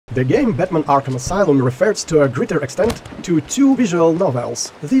The game Batman Arkham Asylum refers to a greater extent to two visual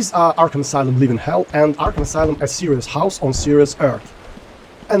novels. These are Arkham Asylum Live in Hell and Arkham Asylum A Serious House on Serious Earth.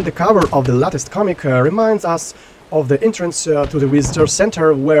 And the cover of the latest comic reminds us of the entrance to the visitor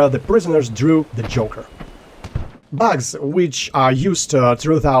center where the prisoners drew the Joker. Bugs, which are used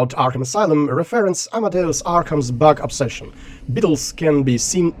throughout Arkham Asylum, reference Amadeus Arkham's bug obsession. Beetles can be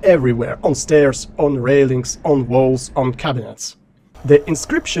seen everywhere, on stairs, on railings, on walls, on cabinets. The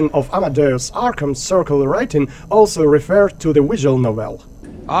inscription of Amadeus Arkham's circle writing also referred to the visual novel.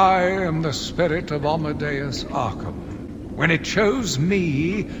 I am the spirit of Amadeus Arkham. When it chose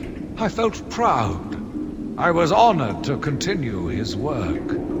me, I felt proud. I was honored to continue his work,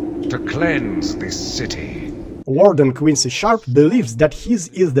 to cleanse this city. Warden Sharp believes that his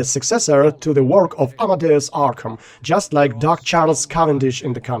is the successor to the work of Amadeus Arkham, just like Doc Charles Cavendish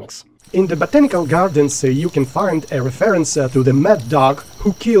in the comics. In the Botanical Gardens you can find a reference to the mad dog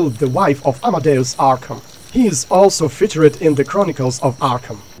who killed the wife of Amadeus Arkham. He is also featured in the Chronicles of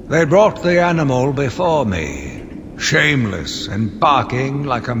Arkham. They brought the animal before me, shameless and barking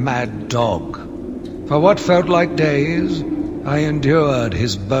like a mad dog. For what felt like days, I endured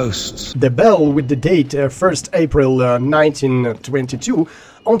his boasts. The bell with the date 1st April 1922,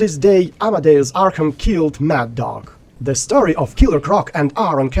 on this day Amadeus Arkham killed Mad Dog. The story of Killer Croc and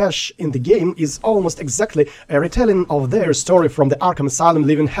Aaron Cash in the game is almost exactly a retelling of their story from the Arkham Asylum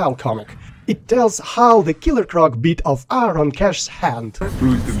Live in Hell comic. It tells how the Killer Croc beat off Aaron Cash's hand.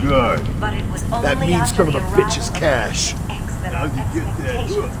 Who's the guy? That means son of a bitch's Cash. How'd you get that?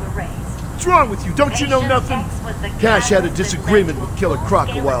 What's wrong with you? Don't you know nothing? Cash had a disagreement with Killer Croc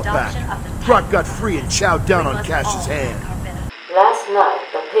a while back. Croc got free and chowed down on Cash's hand. Last night,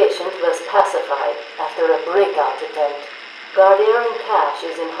 the patient was pacified after a breakout attempt. Guardian Cash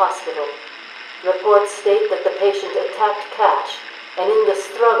is in hospital. Reports state that the patient attacked Cash and in the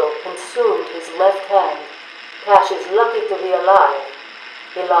struggle consumed his left hand. Cash is lucky to be alive.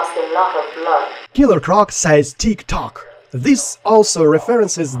 He lost a lot of blood. Killer Croc says tick-tock. This also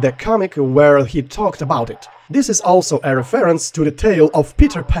references the comic where he talked about it. This is also a reference to the tale of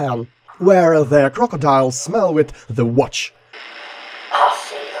Peter Pan, where the crocodiles smell with the watch. I'll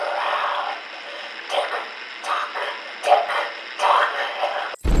see you around. Tick-tock, tick-tock.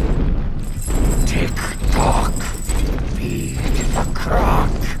 Tick-tock. Feed the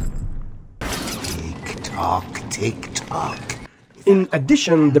Croc. Tick-tock, tick-tock. In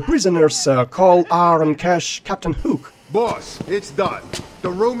addition, the prisoners call Aaron Cash Captain Hook. Boss, it's done. The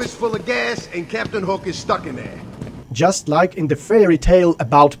room is full of gas and Captain Hook is stuck in there. Just like in the fairy tale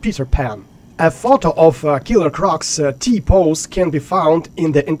about Peter Pan. A photo of Killer Croc's T-pose can be found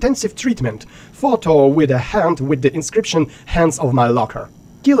in the intensive treatment photo with a hand with the inscription "Hands of my locker."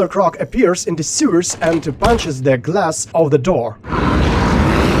 Killer Croc appears in the sewers and punches the glass of the door.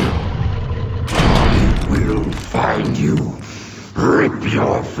 We'll find you. Rip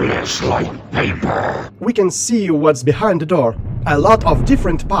your flesh like paper. We can see what's behind the door. A lot of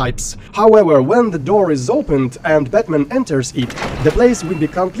different pipes. However, when the door is opened and Batman enters it, the place will be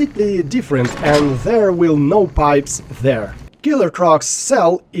completely different and there will no pipes there. Killer Croc's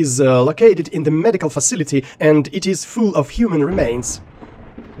cell is located in the medical facility and it is full of human remains.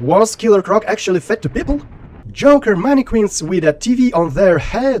 Was Killer Croc actually fed to people? Joker mannequins with a TV on their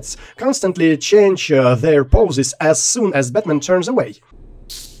heads constantly change their poses as soon as Batman turns away.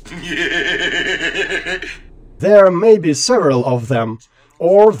 There may be several of them,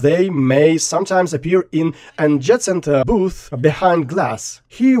 or they may sometimes appear in an adjacent booth behind glass.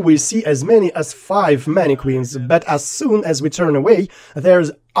 Here we see as many as 5 mannequins, but as soon as we turn away, there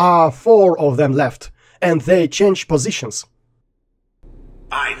are 4 of them left, and they change positions.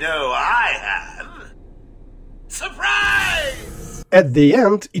 I know I have. Surprise! At the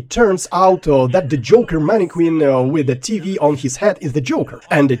end, it turns out that the Joker mannequin with the TV on his head is the Joker,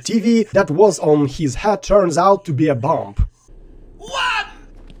 and the TV that was on his head turns out to be a bomb. What?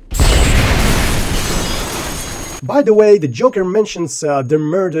 By the way, the Joker mentions the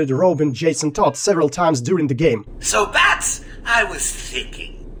murdered Robin Jason Todd several times during the game. So Bats, I was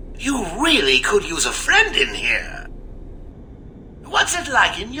thinking, you really could use a friend in here. What's it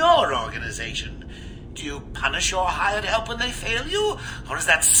like in your organization? Do you punish your hired help when they fail you? Or is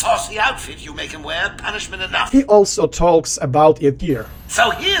that saucy outfit you make him wear punishment enough? He also talks about it here.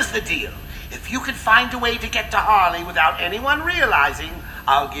 So here's the deal. If you can find a way to get to Harley without anyone realizing,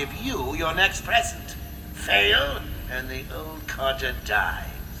 I'll give you your next present. Fail, and the old codger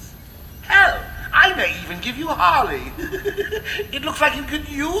dies. Hell, I may even give you Harley. It looks like you could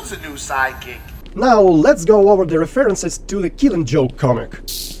use a new sidekick. Now let's go over the references to the Killing Joke comic.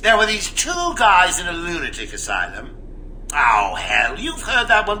 There were these 2 guys in a lunatic asylum. Oh, hell, you've heard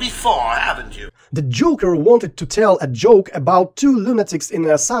that one before, haven't you? The Joker wanted to tell a joke about two lunatics in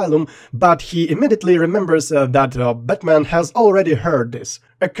an asylum, but he immediately remembers that Batman has already heard this.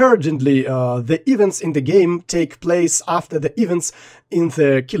 Accordingly, the events in the game take place after the events in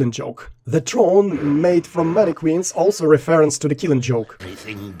the Killing Joke. The throne made from maniquinns also refers to the Killing Joke.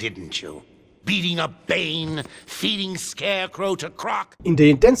 Everything, didn't you? Beating up Bane, feeding Scarecrow to Croc. In the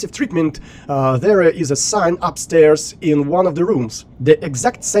intensive treatment, there is a sign upstairs in one of the rooms. The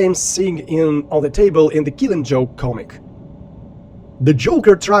exact same thing on the table in the Killing Joke comic. The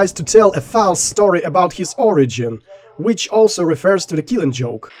Joker tries to tell a false story about his origin, which also refers to the Killing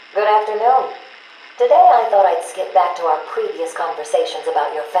Joke. Good afternoon. Today I thought I'd skip back to our previous conversations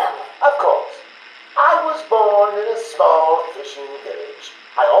about your family. Of course. I was born in a small fishing village.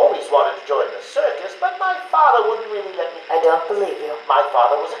 I always wanted to join the circus, but my father wouldn't really let me. I don't believe you. My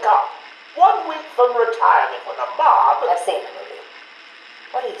father was a cop. 1 week from retirement when the mob... I've seen the movie.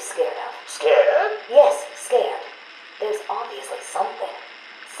 What are you scared of? Scared? Yes, scared. There's obviously something.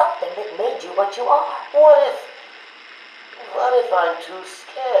 Something that made you what you are. What if I'm too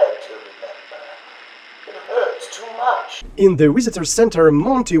scared to remember? It hurts too much. In the visitor center,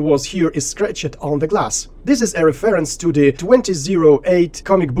 Monty was here scratched on the glass. This is a reference to the 2008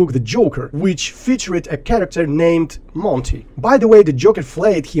 comic book The Joker, which featured a character named Monty. By the way, the Joker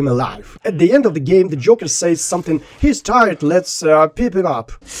flayed him alive. At the end of the game, the Joker says something, "He's tired, let's pep him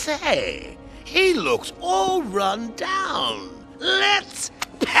up." Say, he looks all run down. Let's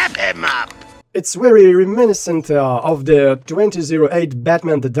pep him up. It's very reminiscent of the 2008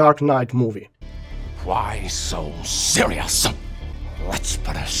 Batman The Dark Knight movie. Why so serious? Let's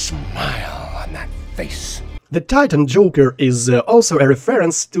put a smile on that face. The Titan Joker is also a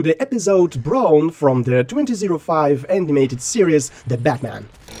reference to the episode Brawn from the 2005 animated series The Batman.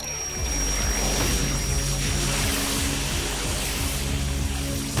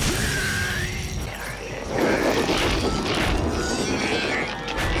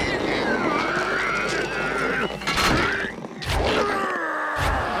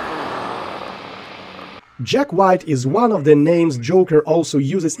 Jack White is one of the names Joker also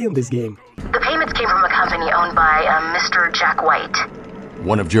uses in this game. The payments came from a company owned by Mr. Jack White.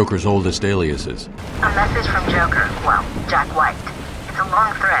 One of Joker's oldest aliases. A message from Joker, well, Jack White. It's a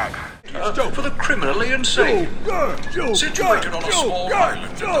long thread. For the criminally insane. Situated on a small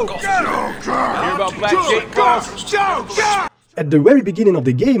island in the Gotham. At the very beginning of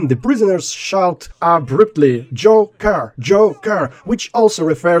the game, the prisoners shout abruptly, "Joker! Joker!", which also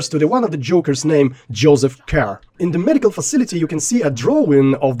refers to one of the Joker's name, Joseph Kerr. In the medical facility you can see a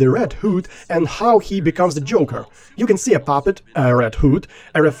drawing of the Red Hood and how he becomes the Joker. You can see a puppet, a Red Hood,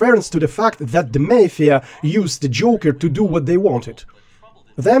 a reference to the fact that the Mafia used the Joker to do what they wanted.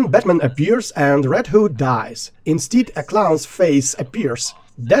 Then Batman appears and Red Hood dies. Instead, a clown's face appears.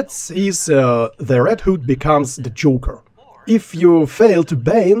 That is, the Red Hood becomes the Joker. If you fail to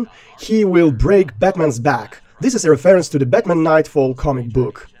Bane, he will break Batman's back. This is a reference to the Batman Nightfall comic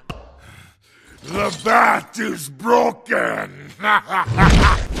book. The bat is broken!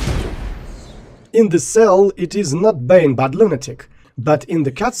 In the cell, it is not Bane but Lunatic, but in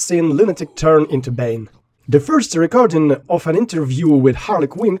the cutscene, Lunatic turned into Bane. The first recording of an interview with Harley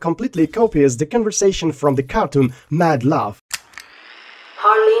Quinn completely copies the conversation from the cartoon Mad Love.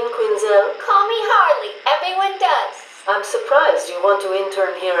 Harleen Quinzel, call me Harley. Everyone does. I'm surprised you want to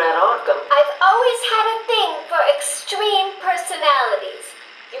intern here at Arkham. I've always had a thing for extreme personalities.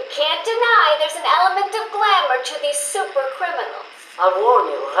 You can't deny there's an element of glamour to these super criminals. I'll warn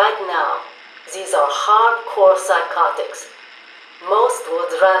you right now, these are hardcore psychotics. Most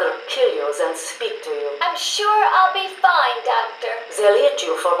would rather kill you than speak to you. I'm sure I'll be fine, Doctor. They'll eat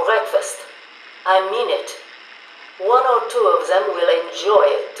you for breakfast. I mean it. 1 or 2 of them will enjoy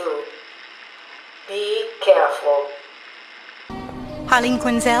it too. Be careful. Harleen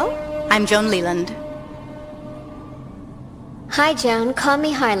Quinzel, I'm Joan Leland. Hi, Joan. Call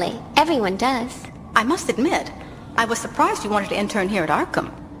me Harley. Everyone does. I must admit, I was surprised you wanted to intern here at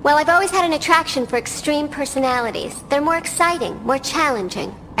Arkham. Well, I've always had an attraction for extreme personalities. They're more exciting, more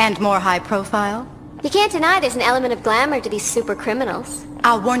challenging. And more high profile? You can't deny there's an element of glamour to these super criminals.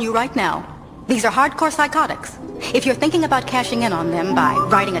 I'll warn you right now. These are hardcore psychotics. If you're thinking about cashing in on them by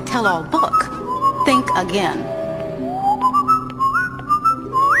writing a tell-all book, think again.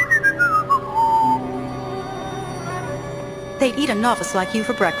 They'd eat a novice like you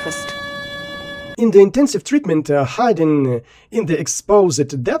for breakfast. In the intensive treatment, hiding in the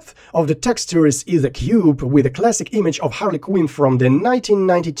exposed depth of the textures is a cube with a classic image of Harley Quinn from the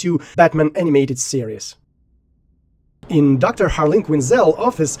 1992 Batman animated series. In Dr. Harley Quinn's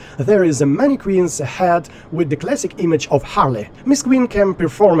office, there is a maniquin's head with the classic image of Harley. Miss Quinn can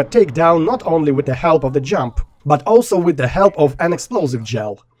perform a takedown not only with the help of the jump, but also with the help of an explosive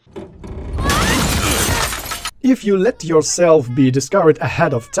gel. If you let yourself be discovered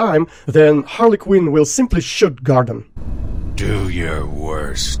ahead of time, then Harley Quinn will simply shoot Gordon. Do your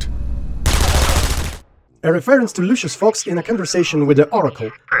worst. A reference to Lucius Fox in a conversation with the Oracle.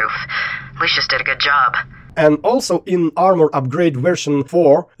 Proof. Lucius did a good job. And also in Armor Upgrade version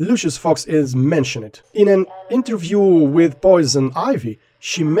 4, Lucius Fox is mentioned. In an interview with Poison Ivy,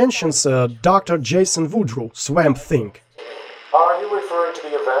 she mentions Dr. Jason Woodrow, Swamp Thing. Are you referring to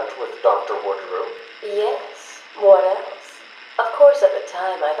the event with Dr. Woodrow? Yes. What else? Of course, at the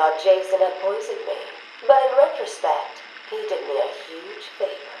time I thought Jason had poisoned me. But in retrospect, he did me a huge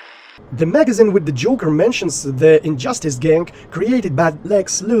favor. The magazine with the Joker mentions the Injustice Gang created by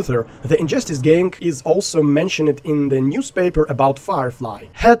Lex Luthor. The Injustice Gang is also mentioned in the newspaper about Firefly.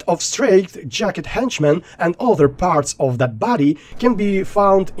 Head of straight jacket Henchman and other parts of that body can be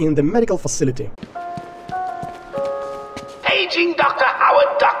found in the medical facility. Paging Dr.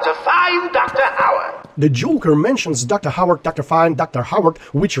 Howard, Dr. Fine, Dr. Howard. The Joker mentions Dr. Howard, Dr. Fine, Dr. Howard,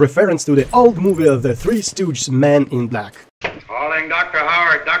 which reference to the old movie The Three Stooges Man in Black. Calling Dr.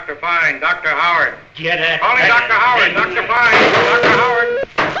 Howard, Dr. Fine, Dr. Howard. Get it. Calling Dr. Howard, Dr. Fine, Dr. Howard.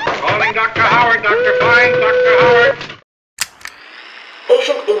 Calling Dr. Howard, Dr. Fine, Dr. Howard.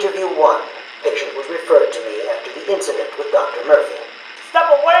 Patient interview 1. Patient was referred to me after the incident with Dr. Murphy. Step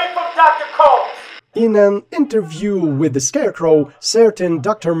away from Dr. Combs! In an interview with the Scarecrow, certain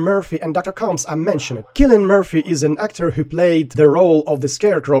Dr. Murphy and Dr. Combs are mentioned. Cillian Murphy is an actor who played the role of the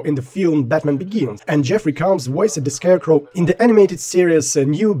Scarecrow in the film Batman Begins, and Jeffrey Combs voiced the Scarecrow in the animated series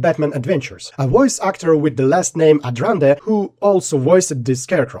New Batman Adventures, a voice actor with the last name Adrande who also voiced the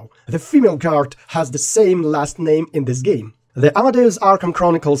Scarecrow. The female guard has the same last name in this game. The Amadeus Arkham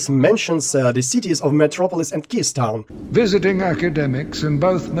Chronicles mentions the cities of Metropolis and Keystone. Visiting academics in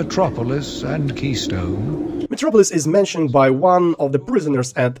both Metropolis and Keystone. Metropolis is mentioned by one of the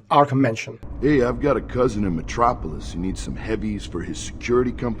prisoners at Arkham Mansion. Hey, I've got a cousin in Metropolis who needs some heavies for his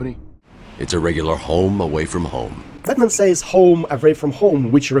security company. It's a regular home away from home. Batman says home away from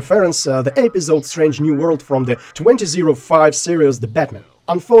home, which references the episode Strange New World from the 2005 series The Batman.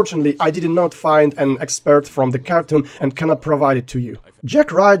 Unfortunately, I did not find an expert from the cartoon and cannot provide it to you.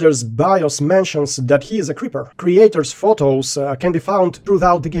 Jack Ryder's BIOS mentions that he is a creeper. Creators' photos can be found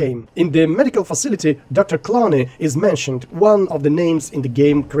throughout the game. In the medical facility, Dr. Clooney is mentioned, one of the names in the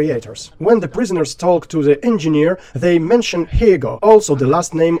game creators. When the prisoners talk to the engineer, they mention Higo, also the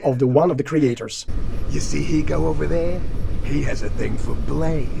last name of the one of the creators. You see Higo over there? He has a thing for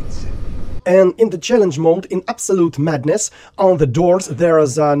blades. And in the challenge mode, in Absolute Madness, on the doors there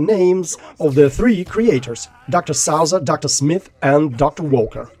are names of the three creators, Dr. Sousa, Dr. Smith and Dr.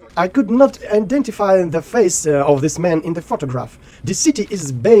 Walker. I could not identify the face of this man in the photograph. The city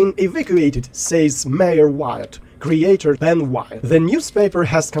is Bane evacuated, says Mayor Wyatt, creator Ben Wyatt. The newspaper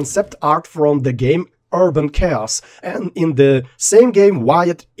has concept art from the game Urban Chaos, and in the same game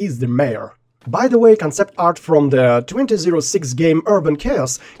Wyatt is the mayor. By the way, concept art from the 2006 game Urban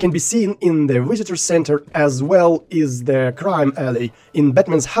Chaos can be seen in the Visitor Center as well as the Crime Alley in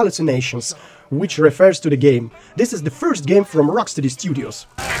Batman's Hallucinations, which refers to the game. This is the first game from Rocksteady Studios.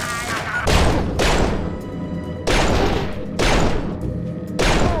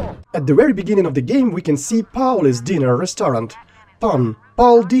 At the very beginning of the game we can see Pauli's Dinner Restaurant. Pun.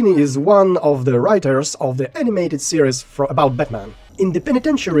 Paul Dini is one of the writers of the animated series about Batman. In the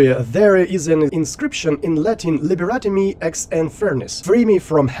penitentiary there is an inscription in Latin Liberatimi ex infernis, free me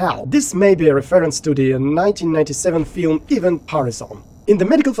from hell. This may be a reference to the 1997 film Event Horizon. In the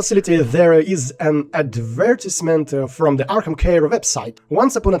medical facility there is an advertisement from the Arkham Care website.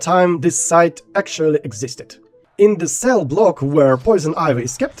 Once upon a time this site actually existed. In the cell block where Poison Ivy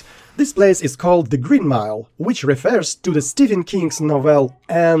is kept, this place is called the Green Mile, which refers to the Stephen King's novel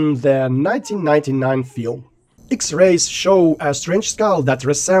and the 1999 film. X-rays show a strange skull that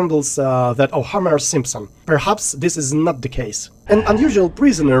resembles that of Homer Simpson. Perhaps this is not the case. An unusual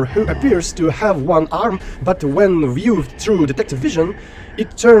prisoner who appears to have one arm, but when viewed through detective vision,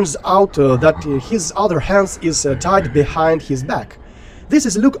 it turns out that his other hand is tied behind his back. This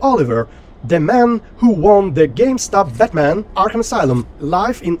is Luke Oliver, the man who won the GameStop Batman Arkham Asylum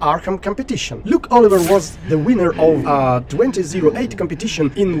Live in Arkham competition. Luke Oliver was the winner of a 2008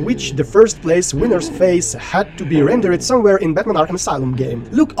 competition in which the first place winner's face had to be rendered somewhere in Batman Arkham Asylum game.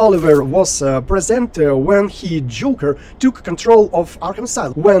 Luke Oliver was present when Joker took control of Arkham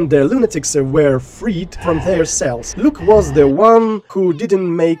Asylum, when the lunatics were freed from their cells. Luke was the one who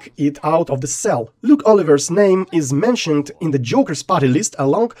didn't make it out of the cell. Luke Oliver's name is mentioned in the Joker's party list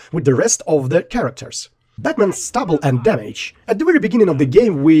along with the rest of the characters. Batman's stubble and damage. At the very beginning of the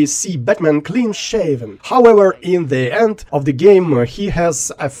game we see Batman clean-shaven. However, in the end of the game he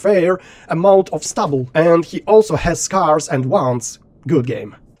has a fair amount of stubble and he also has scars and wounds. Good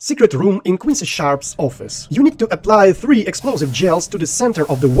game. Secret room in Quincy Sharp's office. You need to apply 3 explosive gels to the center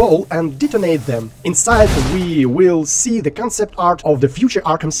of the wall and detonate them. Inside we will see the concept art of the future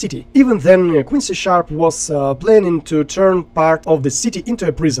Arkham City. Even then, Quincy Sharp was planning to turn part of the city into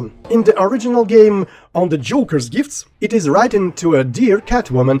a prison. In the original game, on the Joker's gifts, it is written to a dear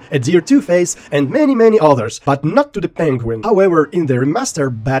Catwoman, a dear Two-Face, and many others, but not to the Penguin. However, in the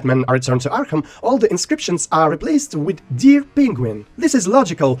remaster Batman Return to Arkham, all the inscriptions are replaced with Dear Penguin. This is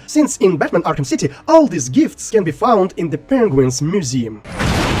logical, since in Batman Arkham City, all these gifts can be found in the Penguin's museum.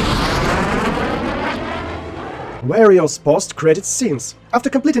 Various post-credits scenes. After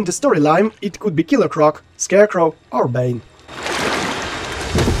completing the storyline, it could be Killer Croc, Scarecrow, or Bane.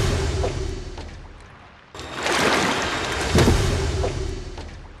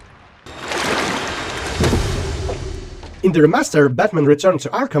 In the remaster Batman Return to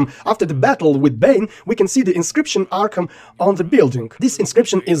Arkham, after the battle with Bane, we can see the inscription Arkham on the building. This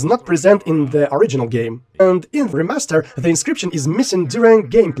inscription is not present in the original game. And in the remaster, the inscription is missing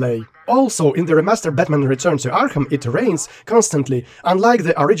during gameplay. Also, in the remaster Batman Return to Arkham, it rains constantly, unlike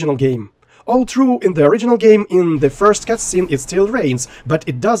the original game. All true, in the original game, in the first cutscene it still rains, but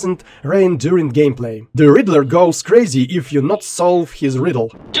it doesn't rain during gameplay. The Riddler goes crazy if you not solve his riddle.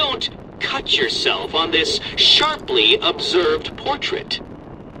 Don't cut yourself on this sharply observed portrait.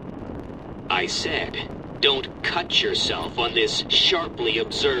 I said, don't cut yourself on this sharply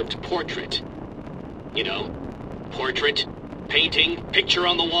observed portrait. You know, portrait, painting, picture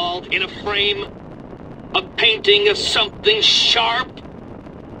on the wall, in a frame, a painting of something sharp.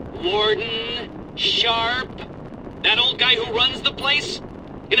 Warden Sharp, that old guy who runs the place,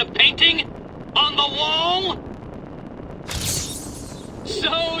 in a painting on the wall?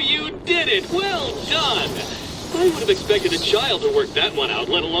 So you did it! Well done! I would have expected a child to work that one out,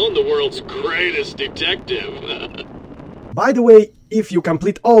 let alone the world's greatest detective. By the way, if you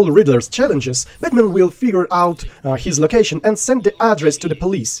complete all Riddler's challenges, Batman will figure out his location and send the address to the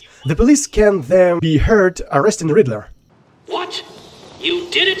police. The police can then be heard arresting Riddler. What? You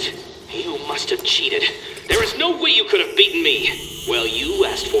did it? You must have cheated. There is no way you could have beaten me. Well, you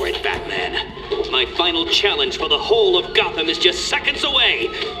asked for it, Batman. My final challenge for the whole of Gotham is just seconds away.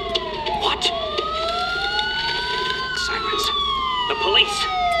 What? Sirens. The police.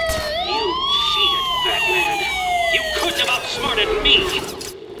 You cheated, Batman. You couldn't have outsmarted me.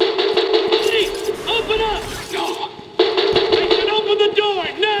 Please, open up! No. They should open the door,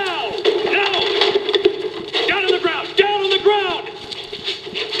 now! Now! Down on the ground! Down on the ground!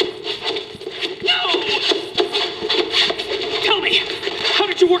 No! Tell me, how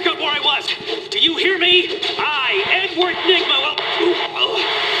did you work out where I was? Do you hear me? I, Edward Nigma,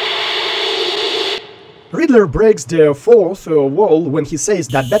 Riddler breaks the fourth wall when he says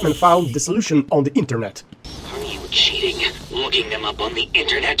that Batman found the solution on the internet. Are you cheating? Looking them up on the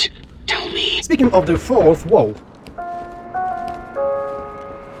internet? Tell me. Speaking of the fourth wall.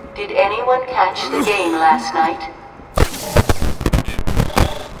 Did anyone catch the game last night?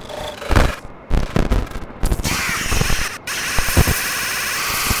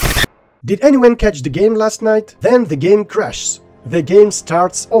 Did anyone catch the game last night? Then the game crashes. The game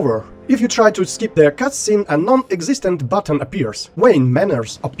starts over. If you try to skip the cutscene, a non-existent button appears. Wayne Manor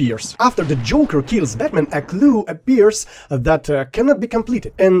appears. After the Joker kills Batman, a clue appears that cannot be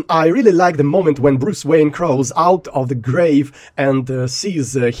completed. And I really like the moment when Bruce Wayne crawls out of the grave and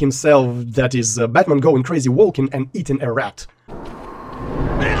sees himself, that is Batman going crazy walking and eating a rat.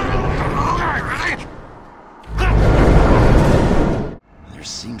 There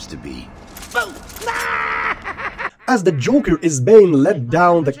seems to be... As the Joker is being led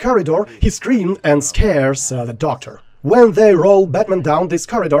down the corridor, he screams and scares the doctor. When they roll Batman down this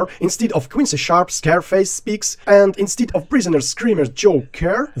corridor, instead of Quincy Sharp, Scareface speaks, and instead of prisoner screamer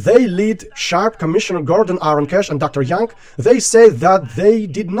Joker, they lead Sharp, Commissioner Gordon, Aaron Cash and Dr. Young. They say that they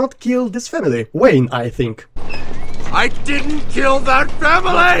did not kill this family. Wayne, I think. I didn't kill that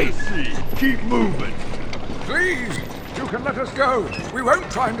family! Keep moving. Please, you can let us go. We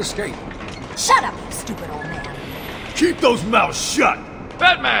won't try and escape. Shut up, you stupid old man. Keep those mouths shut!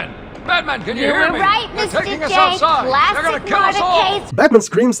 Batman! Batman, can you hear me? Right, They're Mr. taking J. us outside. They're gonna Classic kill us all. case. Batman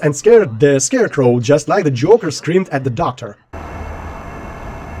screams and scared the Scarecrow just like the Joker screamed at the Doctor.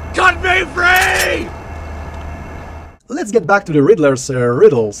 Cut me free! Let's get back to the Riddler's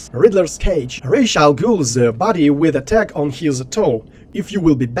Riddles. Riddler's cage. Ra's al Ghul's body with a tag on his toe. If you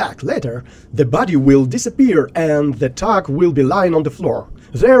will be back later, the body will disappear and the tag will be lying on the floor.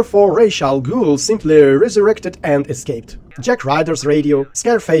 Therefore, Ra's al Ghul simply resurrected and escaped. Jack Ryder's radio,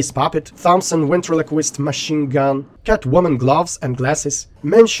 Scareface puppet, Thompson ventriloquist machine gun, Catwoman gloves and glasses,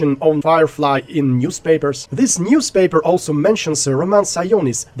 mention on Firefly in newspapers. This newspaper also mentions Roman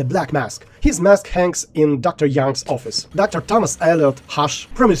Sionis, the Black Mask. His mask hangs in Dr. Young's office. Dr. Thomas Elliot Hush,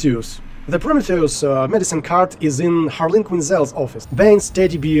 Prometheus. The Prometheus medicine card is in Harley Quinn's office. Bane's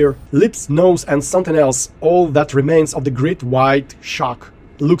teddy bear, lips, nose and something else, all that remains of the great white shark.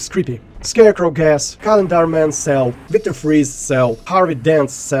 Looks creepy. Scarecrow gas, Calendar Man's cell, Victor Freeze's cell, Harvey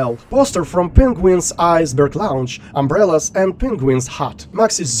Dent's cell, poster from Penguin's Iceberg Lounge, umbrellas and Penguin's hut,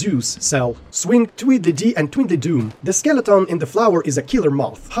 Max's Zeus cell, swing Tweedledee and Tweedledum. The skeleton in the flower is a killer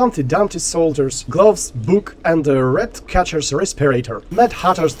moth, Humpty Dumpty's soldiers, gloves, book and a rat catcher's respirator, Mad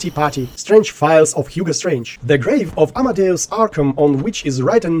Hatter's tea party, strange files of Hugo Strange, the grave of Amadeus Arkham on which is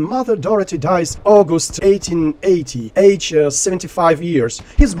written Mother Dorothy dies August 1880, age 75 years,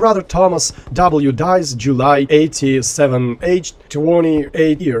 his brother Thomas W. dies July 87, aged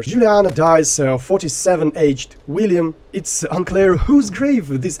 28 years. Juliana dies 47, aged William. It's unclear whose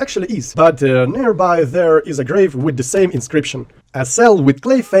grave this actually is, but nearby there is a grave with the same inscription. A cell with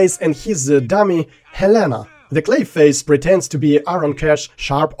Clayface and his dummy Helena. The Clayface pretends to be Aaron Cash,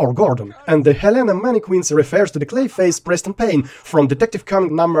 Sharp or Gordon, and the Helena maniquinns refers to the Clayface Preston Payne from Detective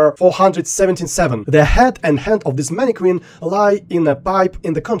Comic number 477. The head and hand of this mannequin lie in a pipe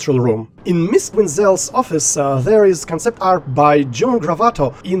in the control room. In Miss Quinzel's office there is concept art by John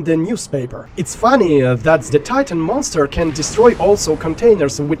Gravato in the newspaper. It's funny that the Titan monster can destroy also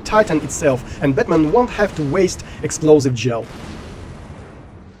containers with Titan itself, and Batman won't have to waste explosive gel.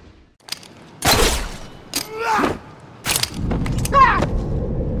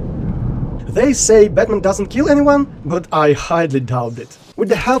 They say Batman doesn't kill anyone, but I highly doubt it. With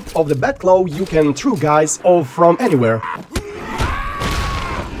the help of the Batclaw, you can throw guys all from anywhere.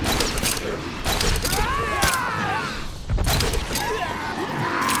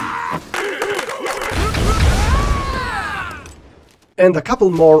 And a couple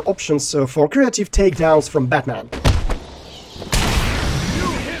more options for creative takedowns from Batman.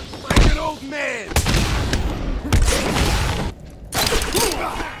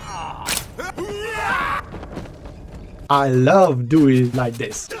 I love doing it like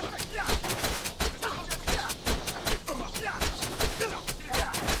this.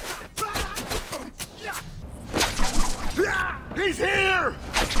 He's here!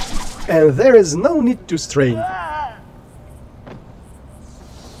 And there is no need to strain.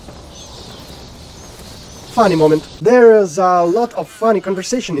 Funny moment. There is a lot of funny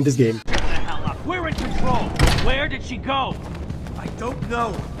conversation in this game. We're in control. Where did she go? I don't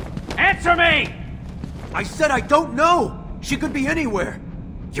know. Answer me! I said I don't know! She could be anywhere!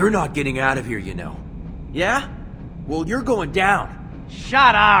 You're not getting out of here, you know. Yeah? Well, you're going down.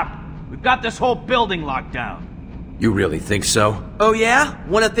 Shut up! We've got this whole building locked down. You really think so? Oh yeah?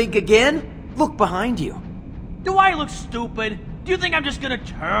 Wanna think again? Look behind you. Do I look stupid? Do you think I'm just gonna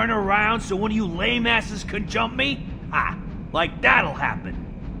turn around so one of you lame asses can jump me? Ha! Like that'll happen.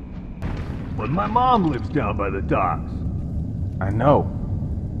 But my mom lives down by the docks. I know.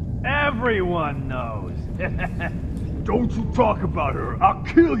 Everyone knows. Don't you talk about her. I'll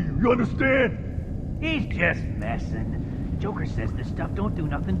kill you, you understand? He's just messing. Joker says this stuff don't do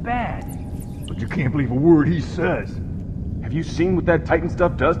nothing bad. But you can't believe a word he says. Have you seen what that Titan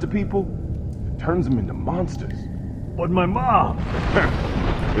stuff does to people? It turns them into monsters. But my mom!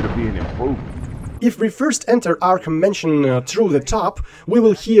 It'll be an improvement. If we first enter Arkham Mansion through the top, we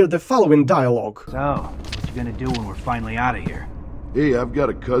will hear the following dialogue. So, what you gonna do when we're finally out of here? Hey, I've got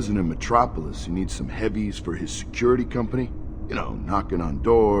a cousin in Metropolis who needs some heavies for his security company. You know, knocking on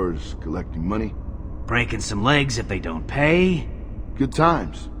doors, collecting money. Breaking some legs if they don't pay. Good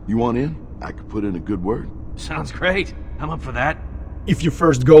times. You want in? I could put in a good word. Sounds great. I'm up for that. If you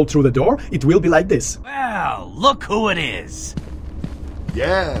first go through the door, it will be like this. Well, look who it is.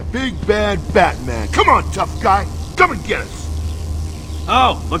 Yeah, big bad Batman. Come on, tough guy. Come and get us.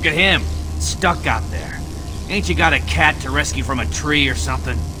 Oh, look at him. Stuck out there. Ain't you got a cat to rescue from a tree or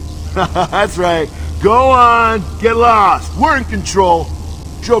something? That's right. Go on, get lost. We're in control.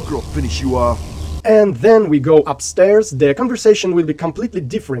 Joker will finish you off. And then we go upstairs, the conversation will be completely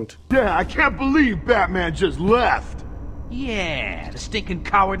different. Yeah, I can't believe Batman just left. Yeah, the stinking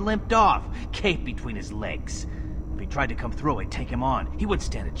coward limped off, cape between his legs. If he tried to come through, I'd take him on. He wouldn't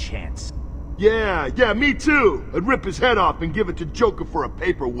stand a chance. Yeah, me too. I'd rip his head off and give it to Joker for a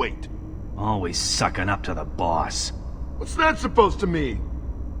paperweight. Always sucking up to the boss. What's that supposed to mean?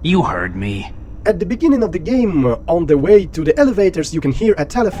 You heard me. At the beginning of the game, on the way to the elevators, you can hear a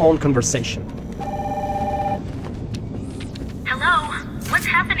telephone conversation. Hello? What's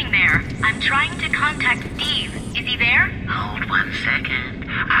happening there? I'm trying to contact Steve. Is he there? Hold 1 second.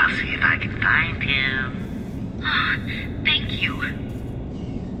 I'll see if I can find him. Thank you.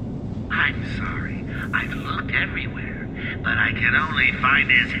 I'm sorry. I've looked everywhere, but I can only find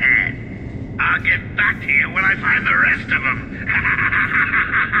his head. I'll get back to you when I find the rest of them.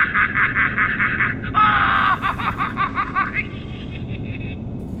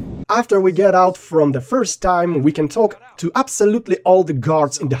 After we get out from the first time, we can talk to absolutely all the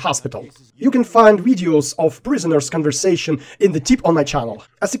guards in the hospital. You can find videos of prisoners' conversation in the tip on my channel.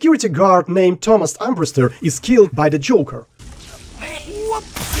 A security guard named Thomas Armbruster is killed by the Joker.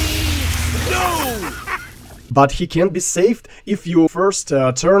 No! But he can be saved if you first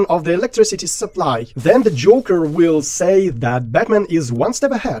turn off the electricity supply. Then the Joker will say that Batman is one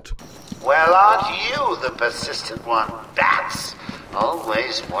step ahead. Well, aren't you the persistent one, Bats?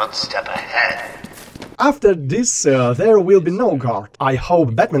 Always one step ahead. After this, there will be no guard. I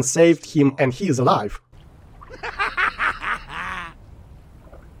hope Batman saved him and he is alive.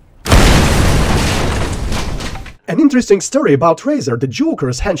 An interesting story about Razor, the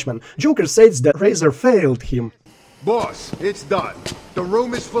Joker's henchman. Joker says that Razor failed him. Boss, it's done. The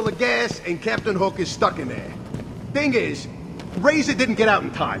room is full of gas and Captain Hook is stuck in there. Thing is, Razor didn't get out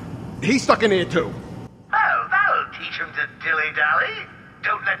in time. He's stuck in there too. Well, that'll teach him to dilly-dally.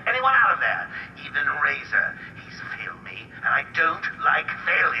 Don't let anyone out of there, even Razor. He's failed me, and I don't like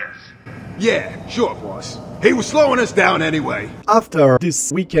failures. Yeah, sure, boss. He was slowing us down anyway. After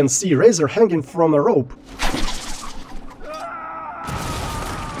this, we can see Razor hanging from a rope.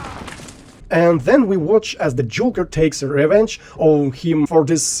 And then we watch as the Joker takes revenge on him for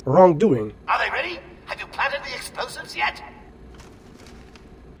this wrongdoing. Are they ready? Have you planted the explosives yet?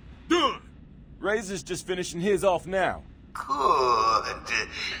 Done! Razor's just finishing his off now. Good.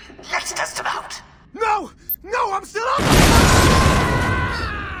 Let's test him out. No! No, I'm still up!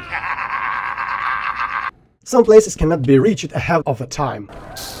 Some places cannot be reached ahead of a time.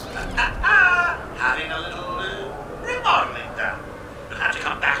 Having a little remodeling done. You'll have to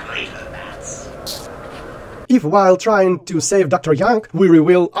come back later, Bats. If while trying to save Dr. Young, we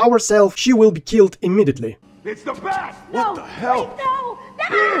reveal ourselves, she will be killed immediately. It's the Bat! No, what the hell? Wait, no!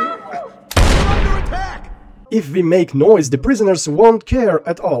 No! We're under attack! If we make noise, the prisoners won't care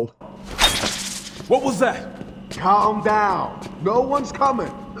at all. What was that? Calm down. No one's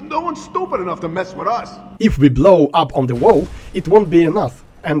coming. No one's stupid enough to mess with us. If we blow up on the wall, it won't be enough,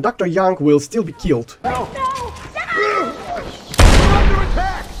 and Dr. Young will still be killed. No! We're under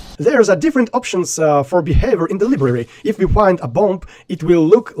attack! There's a different options for behavior in the library. If we find a bomb, it will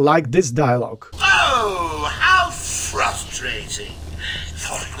look like this dialogue. Oh, how frustrating.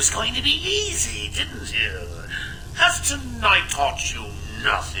 Thought it was going to be easy, didn't you? Has tonight taught you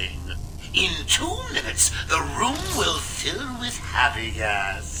nothing? In 2 minutes, the room will fill with happy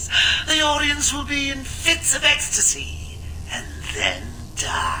gas. The audience will be in fits of ecstasy, and then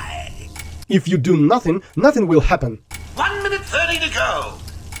die. If you do nothing, nothing will happen. 1 minute 30 to go.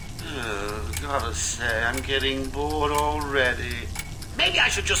 Oh, gotta say, I'm getting bored already. Maybe I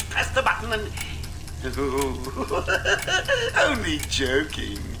should just press the button and... Only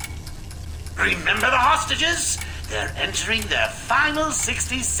joking. Remember the hostages? They're entering their final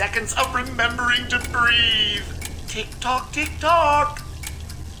 60 seconds of remembering to breathe. Tick-tock, tick-tock.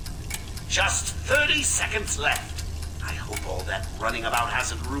 Just 30 seconds left. I hope all that running about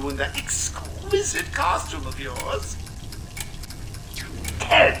hasn't ruined that exquisite costume of yours.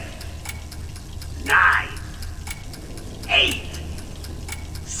 10, 9, 8,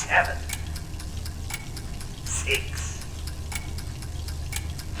 7, 6,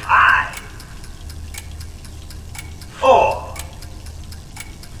 5, 4,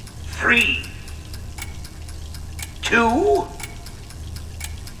 3, 2,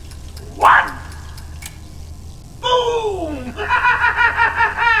 1. Boom!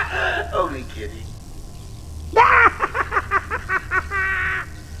 Only kidding.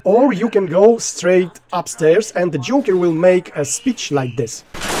 Or you can go straight upstairs and the Joker will make a speech like this.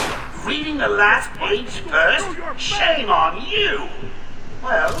 Reading the last page first? Shame on you!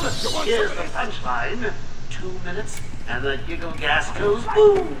 Well, here's the punchline. 2 minutes and the giggle gas goes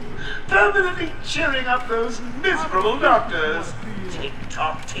boom, permanently cheering up those miserable doctors.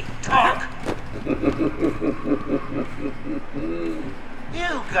 Tick-tock, tick-tock.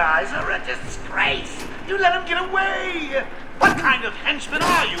 You guys are a disgrace. You let him get away. What kind of henchman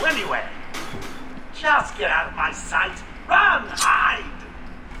are you, anyway? Just get out of my sight. Run, hide.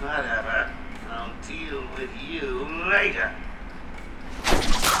 Whatever. I'll deal with you later.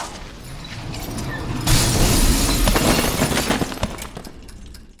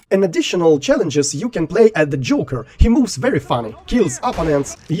 In additional challenges, you can play as the Joker. He moves very funny, kills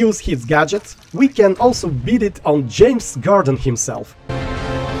opponents, use his gadgets. We can also beat it on James Garden himself.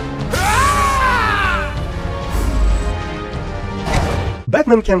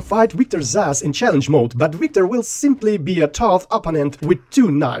 Batman can fight Victor's ass in challenge mode, but Victor will simply be a tough opponent with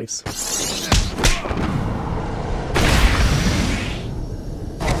 2 knives.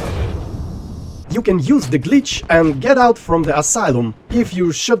 You can use the glitch and get out from the asylum. If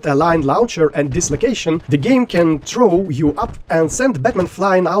you shoot a line launcher at this location, the game can throw you up and send Batman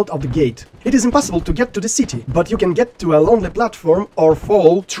flying out of the gate. It is impossible to get to the city, but you can get to a lonely platform or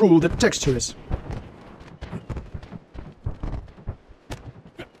fall through the textures.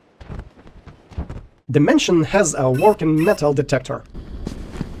 The mansion has a working metal detector.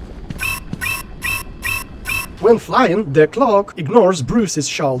 When flying, the clock ignores Bruce's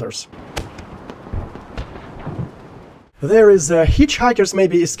shoulders. There is hitchhikers may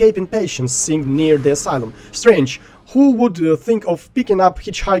be escaping patients seen near the asylum. Strange, who would think of picking up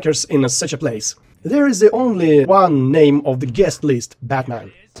hitchhikers in such a place? There is only one name of the guest list,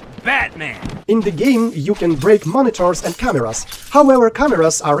 Batman. Batman! In the game, you can break monitors and cameras. However,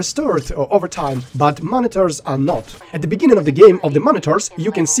 cameras are restored over time, but monitors are not. At the beginning of the game of the monitors,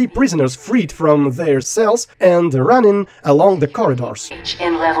 you can see prisoners freed from their cells and running along the corridors.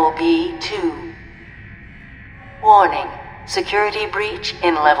 In level B2. Warning. Security breach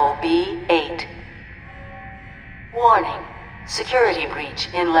in level B8. Warning. Security breach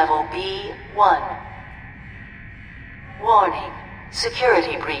in level B1. Warning.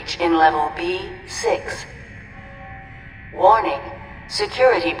 Security breach in level B6. Warning.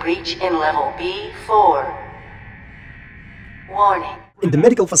 Security breach in level B4. Warning. In the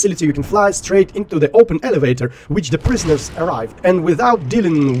medical facility you can fly straight into the open elevator, which the prisoners arrived, and without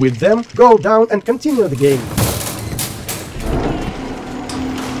dealing with them, go down and continue the game.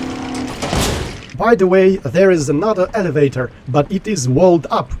 By the way, there is another elevator, but it is walled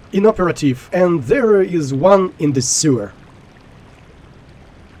up, inoperative, and there is one in the sewer.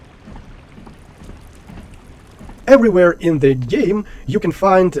 Everywhere in the game you can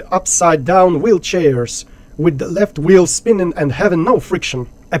find upside-down wheelchairs, with the left wheel spinning and having no friction.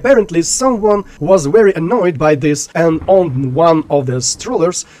 Apparently someone was very annoyed by this, and on one of the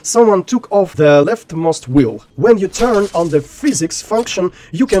strollers someone took off the leftmost wheel. When you turn on the physics function,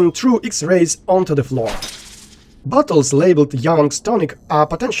 you can throw X-rays onto the floor. Bottles labeled Young's Tonic are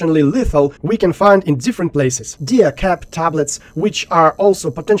potentially lethal, we can find in different places. Diacap tablets, which are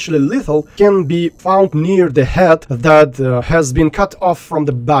also potentially lethal, can be found near the head that has been cut off from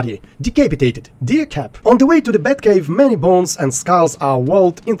the body. Decapitated. Diacap. On the way to the Batcave, many bones and skulls are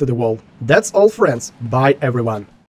walled into the wall. That's all, friends. Bye, everyone.